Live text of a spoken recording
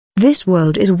This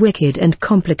world is wicked and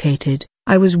complicated.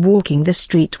 I was walking the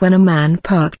street when a man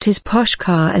parked his posh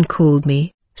car and called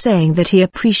me, saying that he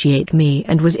appreciated me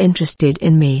and was interested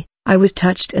in me. I was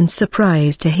touched and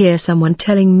surprised to hear someone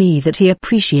telling me that he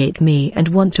appreciated me and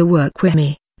want to work with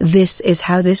me. This is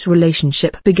how this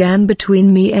relationship began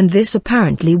between me and this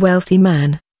apparently wealthy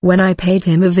man. When I paid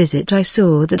him a visit, I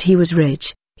saw that he was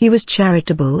rich, he was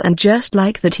charitable, and just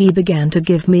like that he began to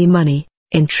give me money.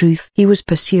 In truth, he was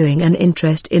pursuing an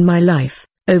interest in my life.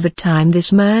 Over time,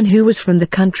 this man, who was from the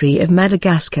country of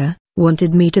Madagascar,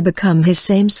 wanted me to become his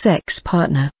same-sex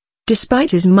partner.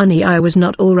 Despite his money, I was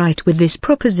not alright with this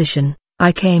proposition.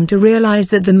 I came to realize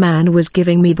that the man was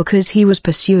giving me because he was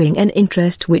pursuing an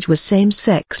interest which was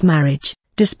same-sex marriage.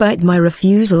 Despite my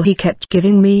refusal, he kept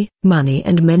giving me money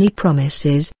and many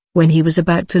promises. When he was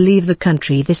about to leave the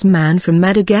country, this man from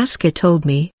Madagascar told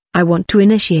me, "I want to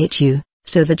initiate you,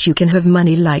 so that you can have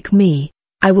money like me.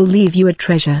 I will leave you a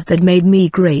treasure that made me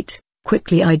great."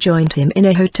 Quickly I joined him in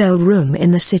a hotel room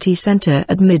in the city center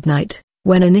at midnight.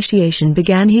 When initiation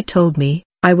began, he told me,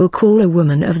 "I will call a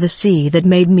woman of the sea that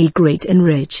made me great and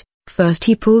rich." First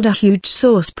he pulled a huge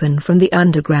saucepan from the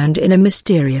underground in a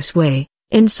mysterious way,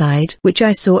 inside which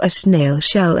I saw a snail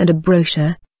shell and a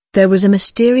brochure. There was a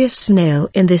mysterious snail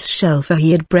in this shell, for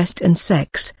he had breast and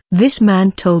sex. This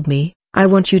man told me, "I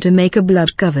want you to make a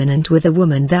blood covenant with a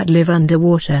woman that live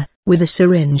underwater." With a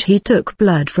syringe he took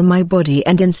blood from my body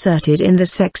and inserted in the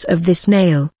sex of this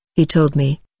snail. He told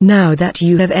me, "Now that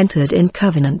you have entered in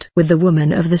covenant with the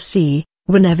woman of the sea,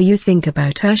 whenever you think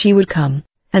about her she would come,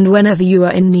 and whenever you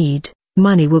are in need,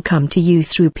 money will come to you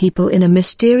through people in a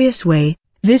mysterious way."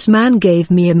 This man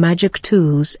gave me a magic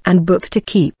tools and book to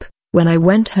keep. When I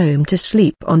went home to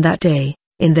sleep on that day,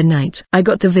 in the night I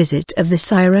got the visit of the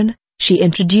siren. She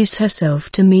introduced herself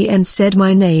to me and said,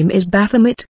 "My name is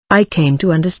Baphomet." I came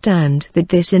to understand that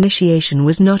this initiation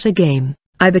was not a game.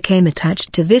 I became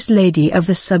attached to this lady of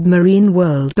the submarine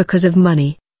world because of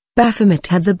money. Baphomet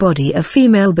had the body of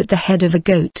female but the head of a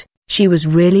goat. She was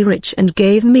really rich and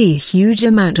gave me a huge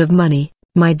amount of money.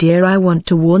 My dear, I want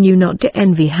to warn you not to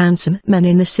envy handsome men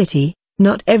in the city.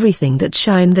 Not everything that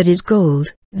shines that is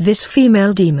gold. This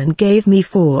female demon gave me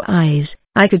 4 eyes.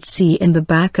 I could see in the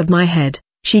back of my head.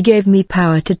 She gave me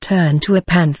power to turn to a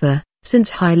panther. Since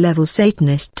high-level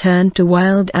Satanist turned to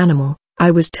wild animal,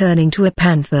 I was turning to a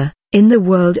panther. In the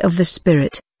world of the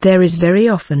spirit, there is very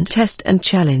often test and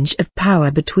challenge of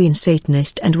power between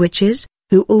Satanist and witches,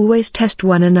 who always test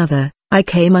one another. I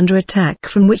came under attack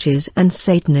from witches and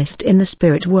Satanist in the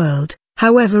spirit world.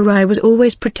 However, I was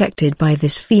always protected by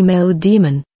this female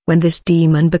demon. When this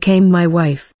demon became my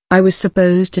wife, I was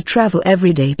supposed to travel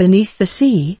every day beneath the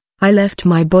sea. I left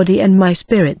my body and my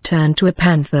spirit turned to a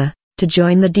panther, to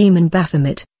join the demon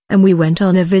Baphomet, and we went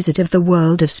on a visit of the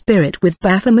world of spirit with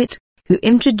Baphomet, who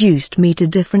introduced me to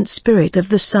different spirit of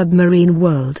the submarine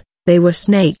world. They were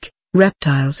snake,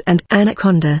 reptiles and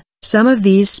anaconda. Some of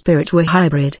these spirit were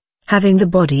hybrid, having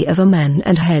the body of a man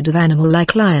and head of animal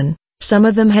like lion. Some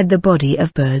of them had the body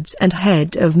of birds and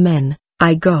head of men.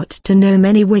 I got to know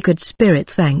many wicked spirit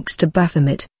thanks to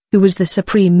Baphomet, who was the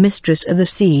supreme mistress of the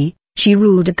sea. She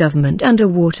ruled a government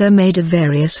underwater made of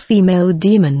various female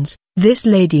demons. This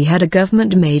lady had a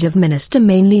government made of minister,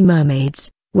 mainly mermaids.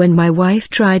 When my wife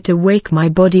tried to wake my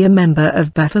body, a member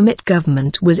of Baphomet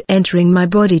government was entering my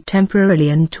body temporarily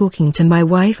and talking to my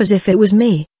wife as if it was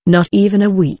me. Not even a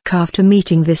week after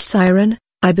meeting this siren,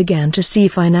 I began to see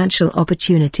financial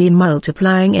opportunity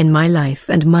multiplying in my life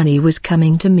and money was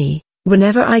coming to me.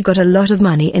 Whenever I got a lot of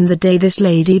money in the day, this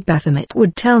lady Baphomet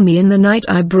would tell me in the night,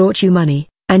 "I brought you money,"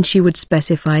 and she would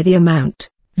specify the amount.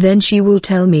 Then she will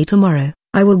tell me, "Tomorrow,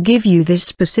 I will give you this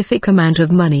specific amount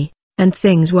of money," and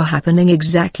things were happening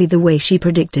exactly the way she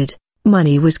predicted.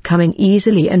 Money was coming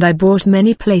easily and I bought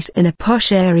many place in a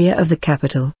posh area of the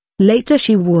capital. Later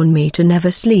she warned me to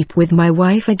never sleep with my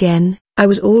wife again. I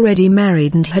was already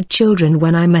married and had children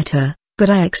when I met her, but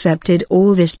I accepted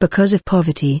all this because of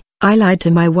poverty. I lied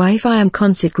to my wife, "I am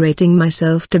consecrating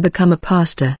myself to become a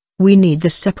pastor. We need the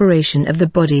separation of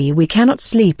the body. We cannot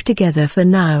sleep together for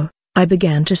now." I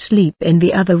began to sleep in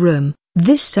the other room.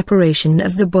 This separation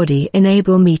of the body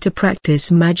enabled me to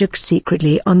practice magic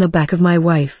secretly on the back of my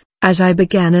wife. As I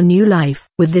began a new life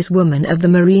with this woman of the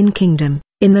marine kingdom,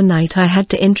 in the night I had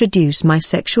to introduce my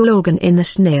sexual organ in the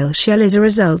snail shell. As a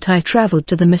result, I traveled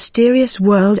to the mysterious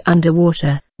world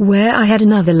underwater, where I had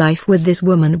another life with this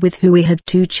woman with who we had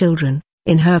 2 children.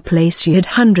 In her place she had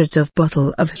hundreds of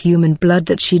bottles of human blood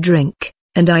that she drank,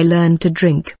 and I learned to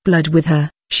drink blood with her.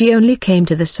 She only came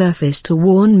to the surface to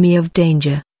warn me of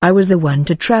danger. I was the one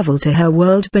to travel to her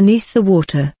world beneath the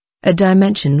water. a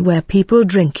dimension where people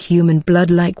drink human blood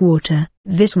like water.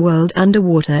 This world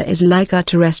underwater is like our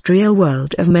terrestrial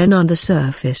world of men on the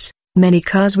surface. Many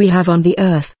cars we have on the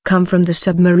earth come from the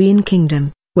submarine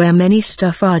kingdom, where many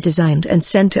stuff are designed and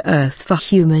sent to earth for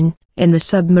human. In the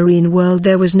submarine world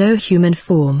there was no human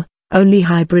form, only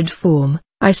hybrid form.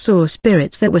 I saw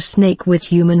spirits that were snake with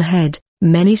human head,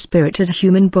 many spirited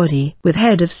human body with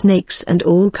head of snakes and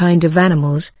all kind of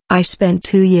animals. I spent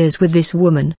 2 years with this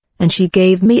woman, and she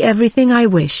gave me everything I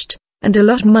wished, and a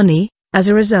lot money. As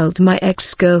a result, my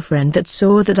ex-girlfriend that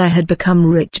saw that I had become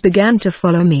rich began to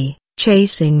follow me,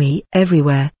 chasing me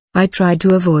everywhere. I tried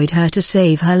to avoid her to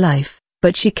save her life,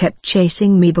 but she kept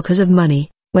chasing me because of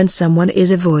money. When someone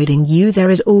is avoiding you, there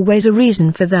is always a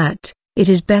reason for that. It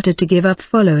is better to give up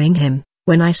following him.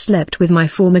 When I slept with my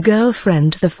former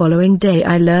girlfriend the following day,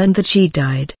 I learned that she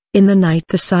died. In the night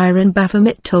the siren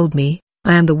Baphomet told me,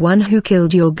 "I am the one who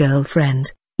killed your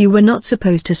girlfriend. You were not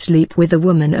supposed to sleep with a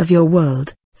woman of your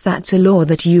world. That's a law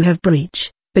that you have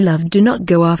breached. Beloved, do not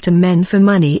go after men for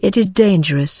money. It is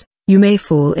dangerous. You may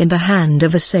fall in the hand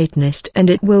of a Satanist and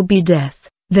it will be death."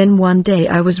 Then one day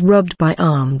I was robbed by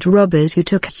armed robbers who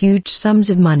took huge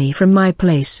sums of money from my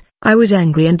place. I was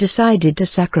angry and decided to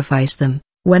sacrifice them.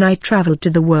 When I traveled to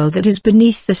the world that is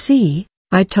beneath the sea,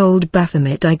 I told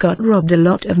Baphomet I got robbed a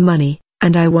lot of money,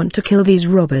 and I want to kill these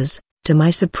robbers. To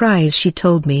my surprise she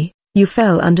told me, "You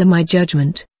fell under my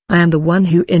judgment. I am the one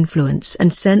who influenced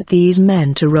and sent these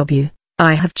men to rob you.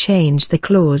 I have changed the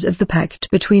clause of the pact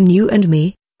between you and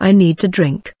me. I need to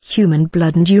drink human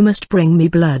blood and you must bring me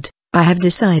blood. I have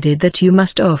decided that you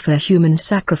must offer human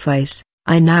sacrifice.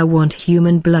 I now want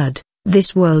human blood.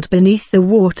 This world beneath the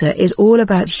water is all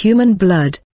about human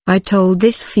blood." I told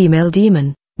this female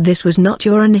demon, "This was not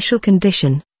your initial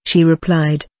condition." She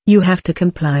replied, "You have to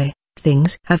comply.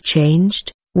 Things have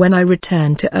changed." When I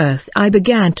returned to Earth I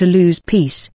began to lose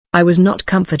peace. I was not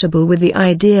comfortable with the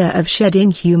idea of shedding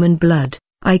human blood.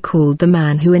 I called the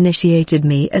man who initiated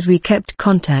me as we kept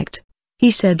contact.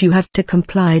 He said, "You have to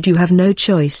comply, you have no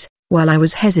choice." While I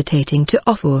was hesitating to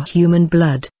offer human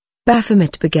blood,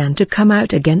 Baphomet began to come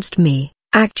out against me.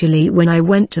 Actually, when I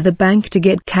went to the bank to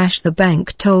get cash, the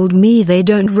bank told me they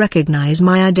don't recognize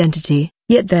my identity,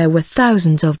 yet there were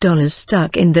thousands of dollars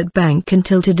stuck in that bank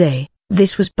until today.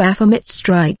 This was Baphomet's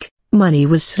strike. Money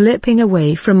was slipping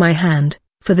away from my hand,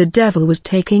 for the devil was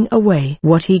taking away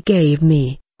what he gave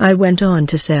me. I went on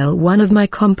to sell one of my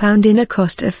compound in a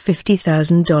cost of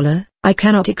 $50,000. I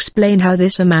cannot explain how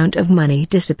this amount of money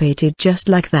dissipated just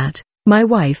like that. My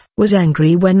wife was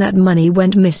angry when that money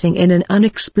went missing in an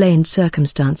unexplained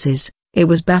circumstances. It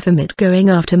was Baphomet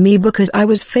going after me because I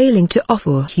was failing to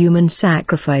offer human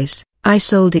sacrifice. I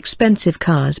sold expensive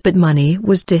cars, but money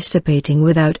was dissipating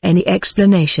without any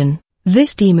explanation.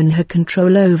 This demon had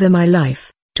control over my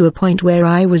life, to a point where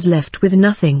I was left with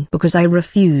nothing because I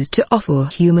refused to offer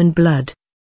human blood.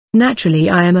 Naturally,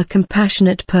 I am a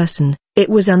compassionate person. It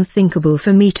was unthinkable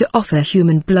for me to offer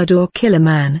human blood or kill a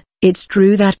man. It's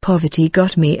true that poverty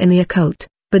got me in the occult,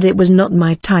 but it was not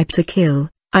my type to kill.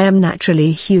 I am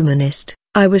naturally humanist.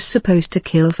 I was supposed to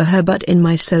kill for her, but in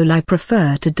my soul I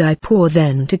prefer to die poor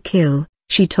than to kill.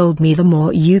 She told me the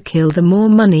more you kill the more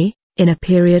money. In a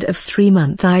period of 3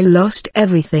 months I lost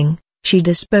everything. She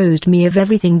disposed me of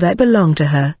everything that belonged to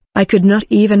her. I could not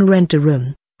even rent a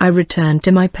room. I returned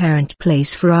to my parent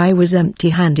place for I was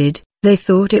empty-handed. They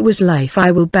thought it was life. I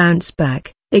will bounce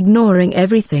back, ignoring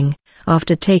everything.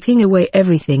 After taking away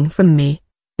everything from me,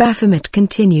 Baphomet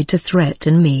continued to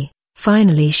threaten me.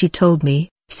 Finally she told me,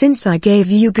 "Since I gave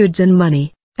you goods and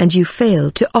money, and you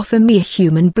failed to offer me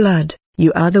human blood,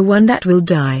 you are the one that will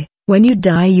die. When you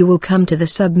die you will come to the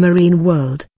submarine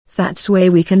world. That's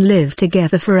where we can live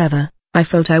together forever." I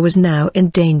felt I was now in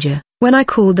danger. When I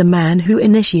called the man who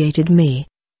initiated me,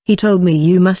 he told me,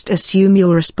 "You must assume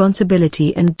your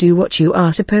responsibility and do what you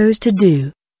are supposed to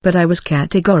do." But I was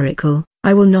categorical.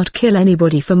 I will not kill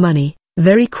anybody for money.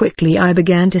 Very quickly I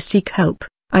began to seek help.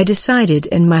 I decided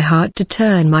in my heart to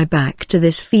turn my back to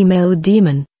this female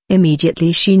demon.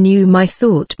 Immediately she knew my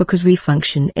thought because we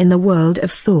function in the world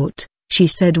of thought. She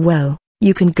said, "Well,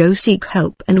 you can go seek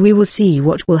help and we will see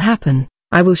what will happen.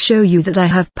 I will show you that I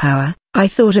have power." I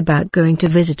thought about going to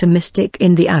visit a mystic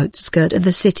in the outskirt of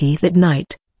the city that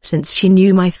night. Since she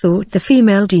knew my thought, the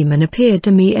female demon appeared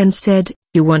to me and said,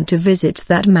 "You want to visit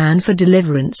that man for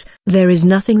deliverance? There is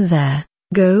nothing there.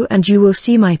 Go and you will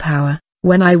see my power."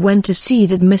 When I went to see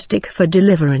that mystic for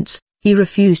deliverance, he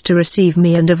refused to receive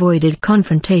me and avoided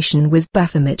confrontation with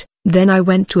Baphomet. Then I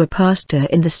went to a pastor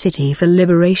in the city for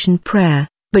liberation prayer,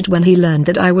 but when he learned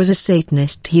that I was a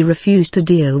Satanist he refused to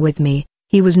deal with me.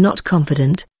 He was not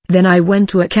confident. Then I went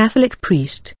to a Catholic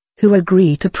priest, who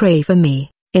agreed to pray for me.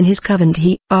 In his covenant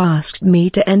he asked me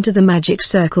to enter the magic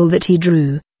circle that he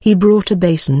drew. He brought a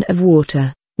basin of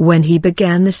water. When he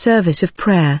began the service of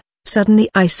prayer, suddenly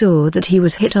I saw that he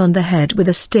was hit on the head with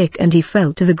a stick and he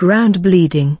fell to the ground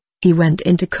bleeding. He went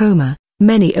into coma.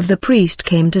 Many of the priests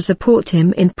came to support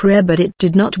him in prayer, but it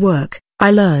did not work.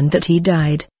 I learned that he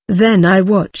died. Then I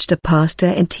watched a pastor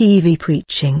in TV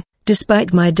preaching.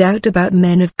 Despite my doubt about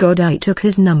men of God, I took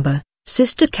his number.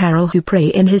 Sister Carol, who pray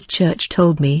in his church,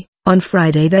 told me, "On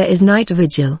Friday there is night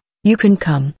vigil. You can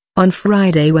come." On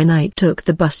Friday when I took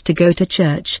the bus to go to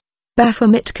church,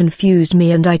 Baphomet confused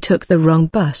me and I took the wrong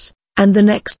bus. And the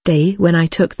next day when I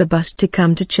took the bus to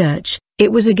come to church,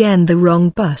 it was again the wrong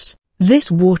bus.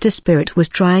 This water spirit was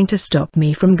trying to stop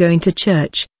me from going to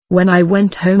church. When I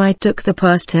went home I took the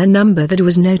pastor number that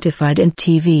was notified in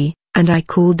TV, and I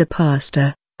called the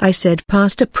pastor. I said,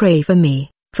 "Pastor, pray for me,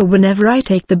 for whenever I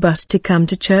take the bus to come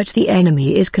to church the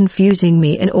enemy is confusing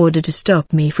me in order to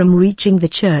stop me from reaching the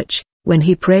church." When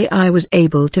he prayed I was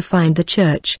able to find the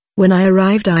church. When I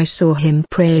arrived I saw him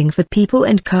praying for people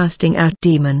and casting out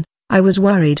demon. I was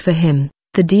worried for him.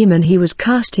 The demon he was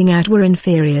casting out were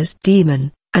inferior's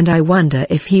demon, and I wonder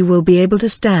if he will be able to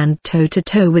stand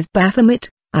toe-to-toe with Baphomet.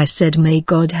 I said may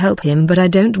God help him, but I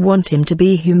don't want him to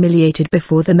be humiliated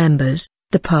before the members.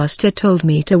 The pastor told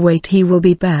me to wait, he will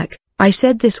be back. I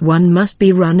said this one must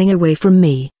be running away from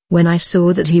me. When I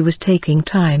saw that he was taking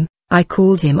time, I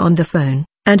called him on the phone,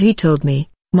 and he told me,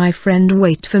 "My friend,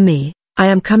 wait for me, I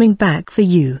am coming back for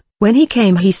you." When he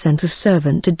came he sent a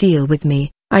servant to deal with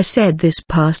me. I said this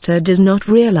pastor does not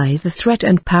realize the threat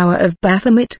and power of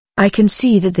Baphomet. I can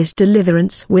see that this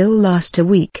deliverance will last a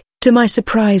week. To my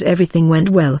surprise everything went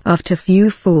well. After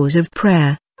few hours of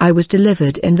prayer, I was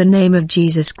delivered in the name of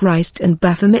Jesus Christ and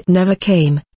Baphomet never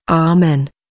came. Amen.